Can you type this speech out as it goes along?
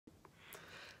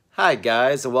Hi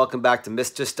guys, and welcome back to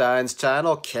Mr. Stein's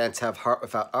channel, Can't Have Heart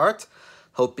Without Art.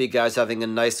 Hope you guys are having a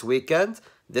nice weekend.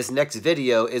 This next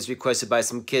video is requested by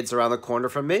some kids around the corner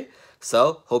from me,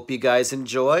 so hope you guys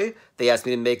enjoy. They asked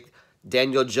me to make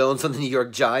Daniel Jones on the New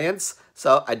York Giants,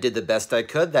 so I did the best I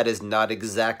could. That is not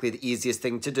exactly the easiest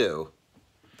thing to do.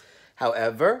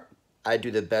 However, I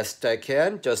do the best I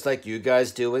can, just like you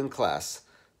guys do in class.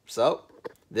 So,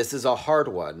 this is a hard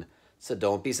one, so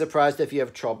don't be surprised if you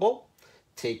have trouble.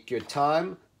 Take your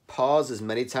time, pause as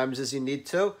many times as you need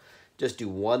to. Just do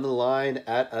one line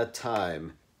at a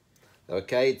time.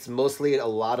 Okay, it's mostly a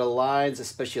lot of lines,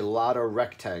 especially a lot of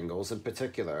rectangles in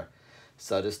particular.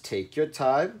 So just take your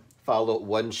time, follow it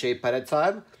one shape at a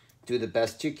time, do the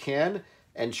best you can,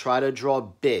 and try to draw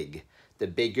big. The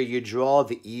bigger you draw,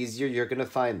 the easier you're going to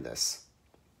find this.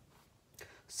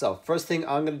 So first thing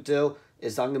I'm going to do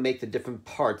is I'm going to make the different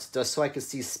parts just so I can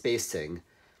see spacing.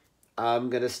 I'm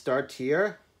going to start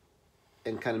here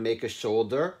and kind of make a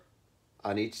shoulder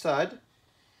on each side.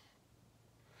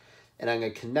 And I'm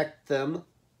going to connect them.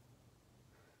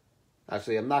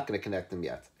 Actually, I'm not going to connect them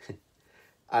yet.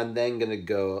 I'm then going to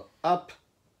go up,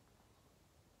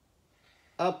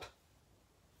 up,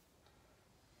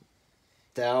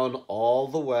 down all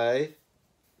the way,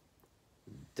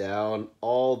 down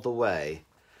all the way.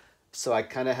 So I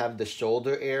kind of have the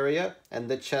shoulder area and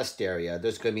the chest area.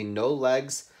 There's going to be no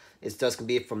legs. It's just going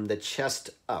to be from the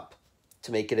chest up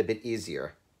to make it a bit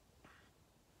easier.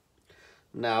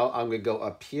 Now I'm going to go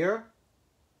up here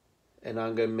and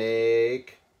I'm going to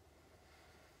make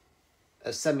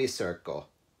a semicircle.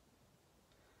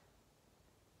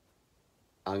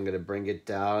 I'm going to bring it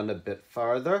down a bit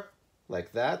farther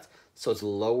like that. So it's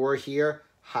lower here,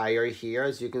 higher here.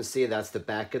 As you can see, that's the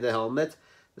back of the helmet.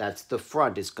 That's the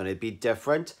front. It's going to be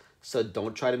different. So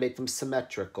don't try to make them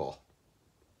symmetrical.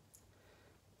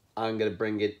 I'm going to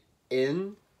bring it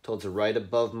in towards right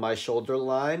above my shoulder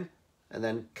line and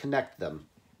then connect them.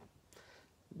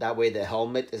 That way the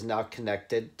helmet is now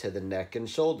connected to the neck and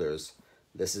shoulders.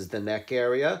 This is the neck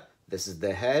area. This is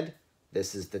the head.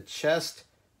 This is the chest.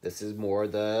 This is more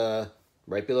the,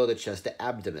 right below the chest, the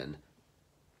abdomen.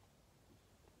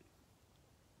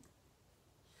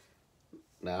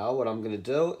 Now what I'm going to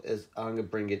do is I'm going to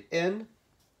bring it in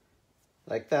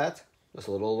like that. Just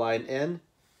a little line in.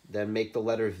 Then make the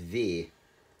letter V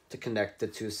to connect the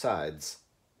two sides.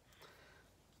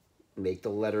 Make the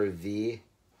letter V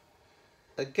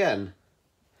again.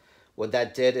 What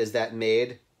that did is that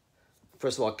made,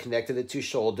 first of all, connected the two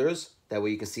shoulders. That way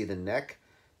you can see the neck.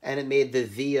 And it made the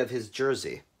V of his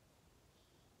jersey.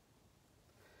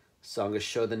 So I'm going to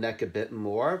show the neck a bit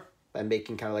more by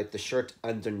making kind of like the shirt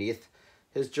underneath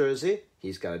his jersey.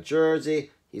 He's got a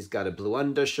jersey. He's got a blue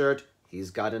undershirt. He's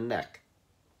got a neck.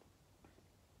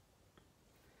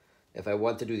 If I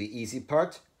want to do the easy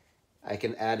part, I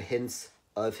can add hints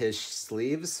of his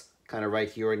sleeves, kind of right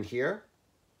here and here.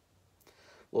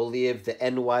 We'll leave the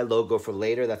NY logo for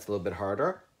later. That's a little bit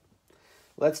harder.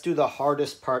 Let's do the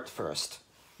hardest part first.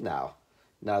 Now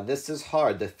this is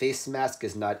hard. The face mask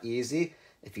is not easy.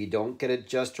 If you don't get it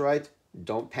just right,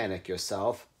 don't panic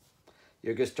yourself.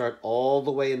 You're going to start all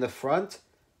the way in the front,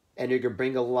 and you're going to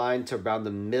bring a line to around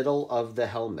the middle of the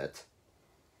helmet.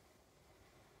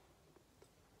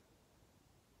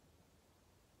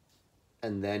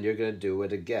 And then you're going to do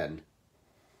it again.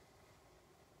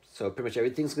 So pretty much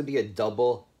everything's going to be a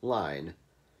double line.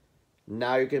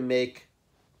 Now you're going to make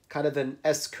kind of an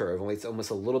S curve, only it's almost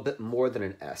a little bit more than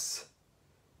an S.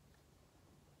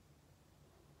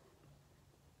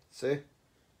 See?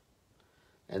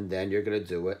 And then you're going to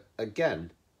do it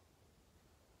again.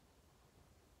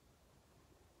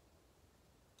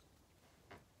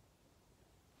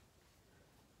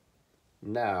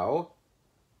 Now,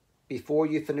 before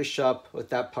you finish up with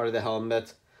that part of the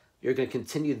helmet, you're going to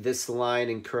continue this line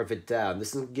and curve it down. This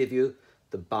is going to give you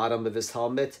the bottom of his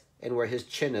helmet and where his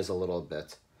chin is a little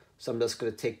bit. So I'm just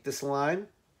going to take this line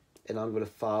and I'm going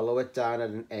to follow it down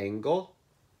at an angle,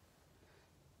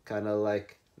 kind of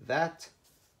like that.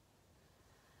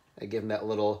 I give him that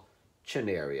little chin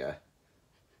area.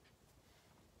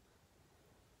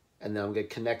 And then I'm going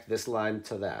to connect this line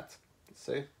to that.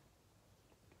 See?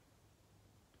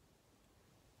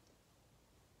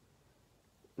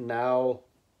 Now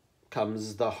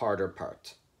comes the harder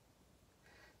part.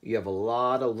 You have a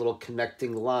lot of little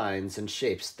connecting lines and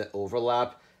shapes that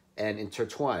overlap and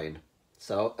intertwine.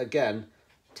 So again,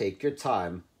 take your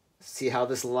time. See how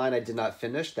this line I did not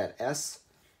finish, that S?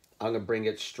 I'm going to bring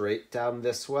it straight down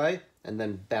this way and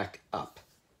then back up.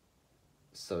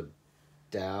 So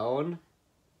down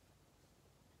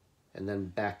and then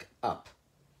back up.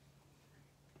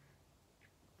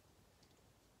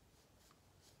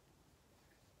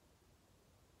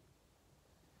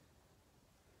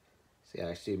 See, I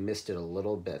actually missed it a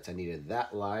little bit. I needed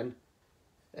that line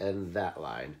and that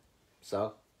line.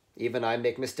 So even I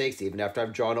make mistakes even after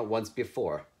I've drawn it once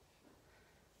before.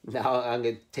 Now I'm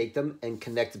going to take them and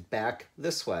connect back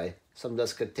this way. So I'm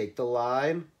just going to take the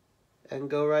line and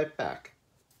go right back.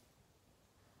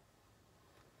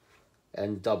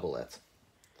 And double it.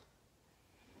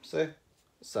 See?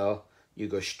 So you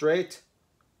go straight,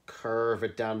 curve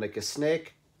it down like a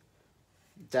snake,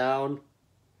 down,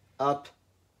 up,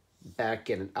 back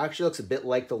in. It actually looks a bit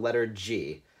like the letter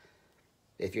G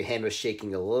if your hand was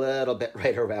shaking a little bit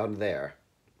right around there.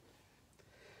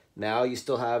 Now you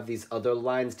still have these other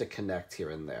lines to connect here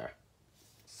and there.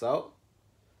 So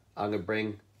I'm going to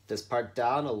bring this part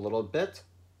down a little bit.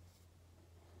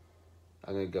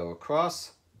 I'm going to go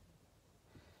across.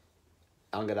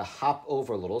 I'm going to hop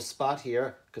over a little spot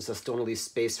here because I still want to leave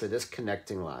space for this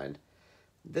connecting line.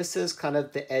 This is kind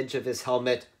of the edge of his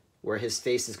helmet where his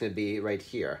face is going to be right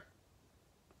here.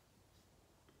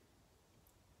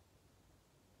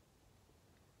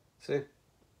 See?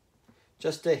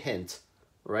 Just a hint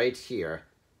right here.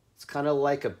 It's kind of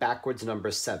like a backwards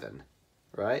number 7,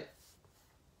 right?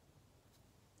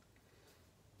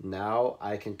 Now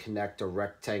I can connect a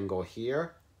rectangle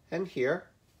here and here.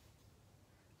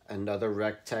 Another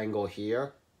rectangle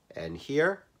here and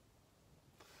here.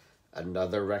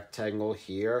 Another rectangle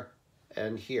here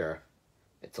and here.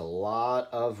 It's a lot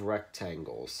of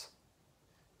rectangles.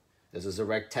 This is a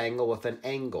rectangle with an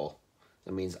angle.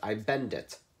 That means I bend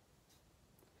it.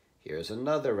 Here's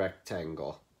another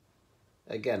rectangle.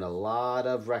 Again, a lot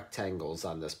of rectangles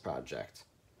on this project.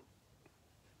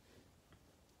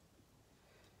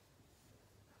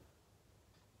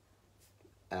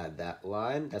 Add that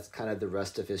line. That's kind of the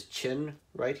rest of his chin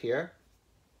right here.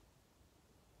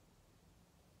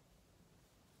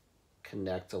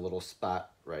 Connect a little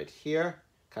spot right here,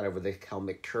 kind of where the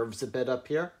helmet curves a bit up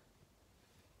here.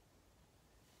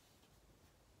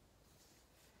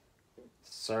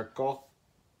 Circle,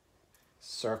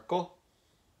 circle.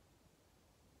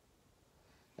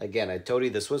 Again, I told you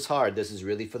this was hard. This is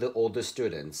really for the older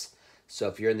students. So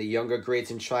if you're in the younger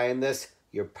grades and trying this,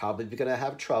 you're probably going to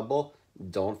have trouble.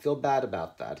 Don't feel bad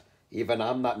about that. Even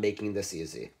I'm not making this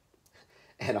easy.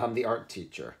 And I'm the art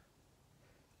teacher.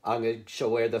 I'm going to show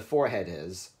where the forehead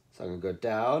is. So I'm going to go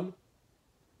down,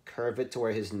 curve it to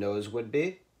where his nose would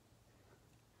be.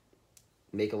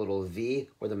 Make a little V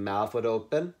where the mouth would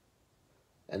open.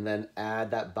 And then add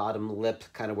that bottom lip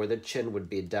kind of where the chin would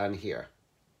be down here.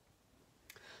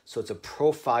 So it's a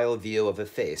profile view of a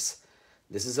face.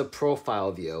 This is a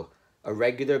profile view. A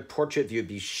regular portrait view would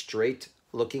be straight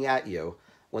looking at you.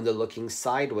 When they're looking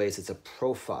sideways, it's a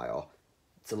profile.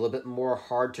 It's a little bit more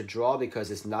hard to draw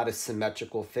because it's not a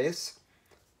symmetrical face.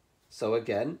 So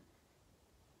again,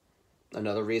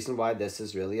 another reason why this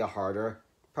is really a harder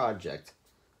project.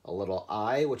 A little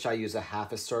eye, which I use a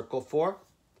half a circle for.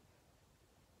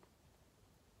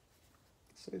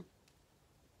 See?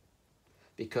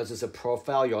 Because it's a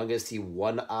profile, you're only going to see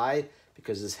one eye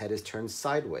because his head is turned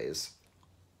sideways.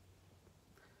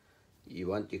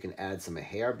 You can add some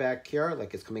hair back here,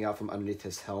 like it's coming out from underneath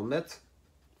his helmet.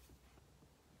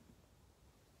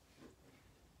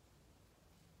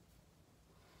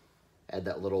 Add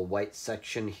that little white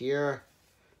section here,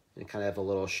 and kind of have a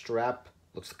little strap.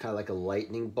 Looks kind of like a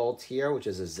lightning bolt here, which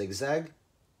is a zigzag.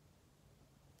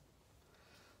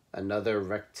 Another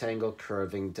rectangle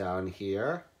curving down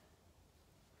here.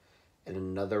 And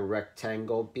another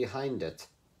rectangle behind it.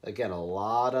 Again, a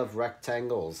lot of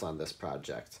rectangles on this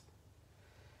project.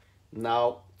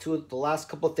 Now, the last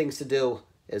couple of things to do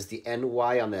is the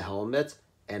NY on the helmet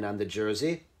and on the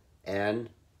jersey, and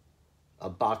a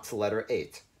box letter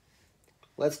 8.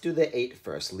 Let's do the 8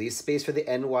 first. Leave space for the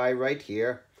NY right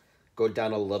here. Go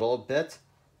down a little bit.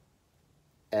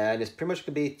 And it's pretty much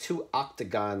going to be 2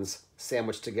 octagons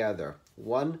sandwiched together.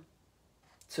 1,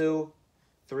 2,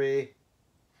 3,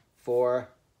 4,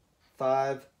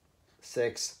 5,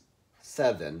 6,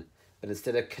 7. But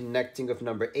instead of connecting with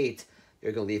number 8,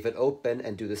 you're going to leave it open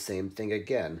and do the same thing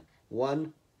again.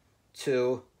 1,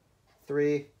 2,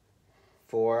 3,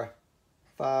 4,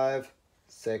 5,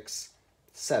 6,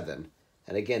 7.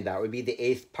 And again, that would be the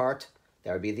 8th part.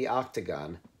 That would be the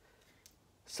octagon.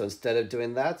 So instead of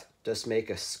doing that, just make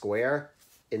a square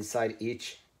inside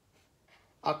each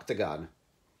octagon.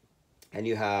 And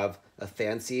you have a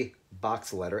fancy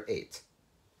box letter 8.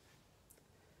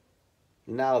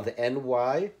 Now the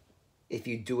NY, if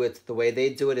you do it the way they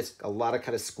do it, it's a lot of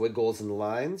kind of squiggles and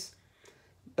lines.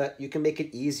 But you can make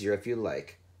it easier if you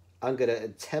like. I'm going to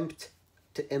attempt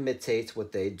to imitate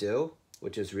what they do,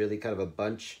 which is really kind of a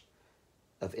bunch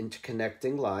of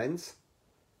interconnecting lines.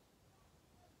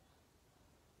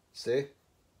 See?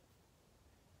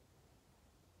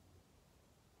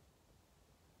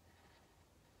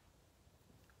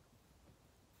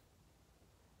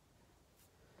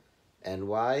 And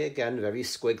Y, again, very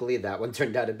squiggly. That one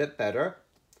turned out a bit better.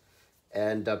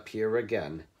 And up here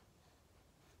again.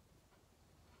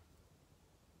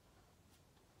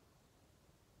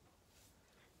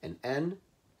 An N.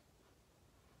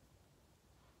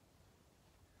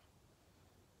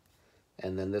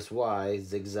 And then this Y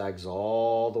zigzags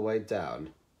all the way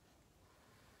down.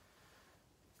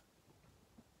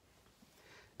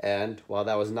 And while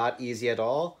that was not easy at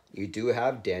all, you do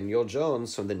have Daniel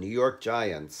Jones from the New York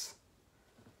Giants.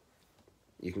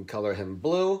 You can color him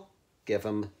blue, give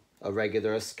him a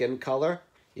regular skin color.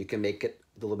 You can make it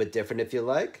a little bit different if you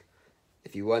like.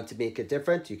 If you want to make it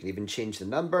different, you can even change the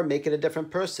number, make it a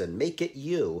different person. Make it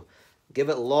you. Give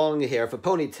it long hair for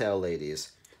ponytail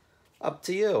ladies. Up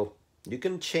to you. You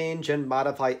can change and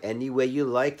modify any way you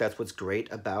like. That's what's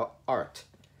great about art.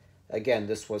 Again,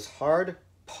 this was hard.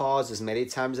 Pause as many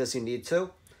times as you need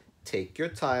to. Take your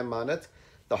time on it.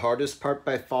 The hardest part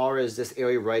by far is this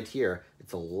area right here.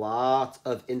 It's a lot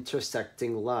of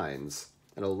intersecting lines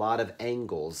and a lot of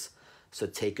angles. So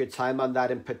take your time on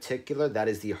that in particular. That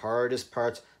is the hardest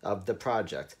part of the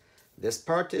project. This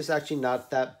part is actually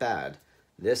not that bad.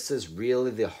 This is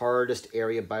really the hardest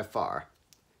area by far.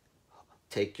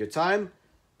 Take your time,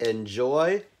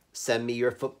 enjoy, send me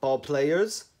your football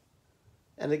players,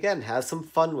 and again, have some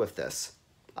fun with this.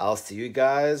 I'll see you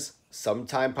guys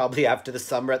sometime probably after the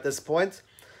summer at this point.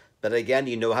 But again,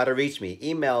 you know how to reach me.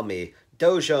 Email me,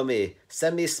 dojo me,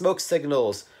 send me smoke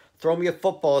signals, throw me a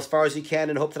football as far as you can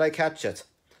and hope that I catch it.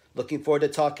 Looking forward to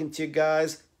talking to you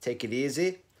guys. Take it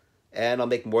easy, and I'll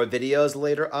make more videos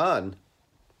later on.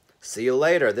 See you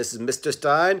later. This is Mr.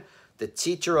 Stein, the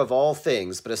teacher of all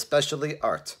things, but especially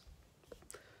art.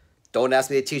 Don't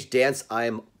ask me to teach dance. I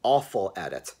am awful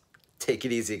at it. Take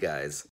it easy, guys.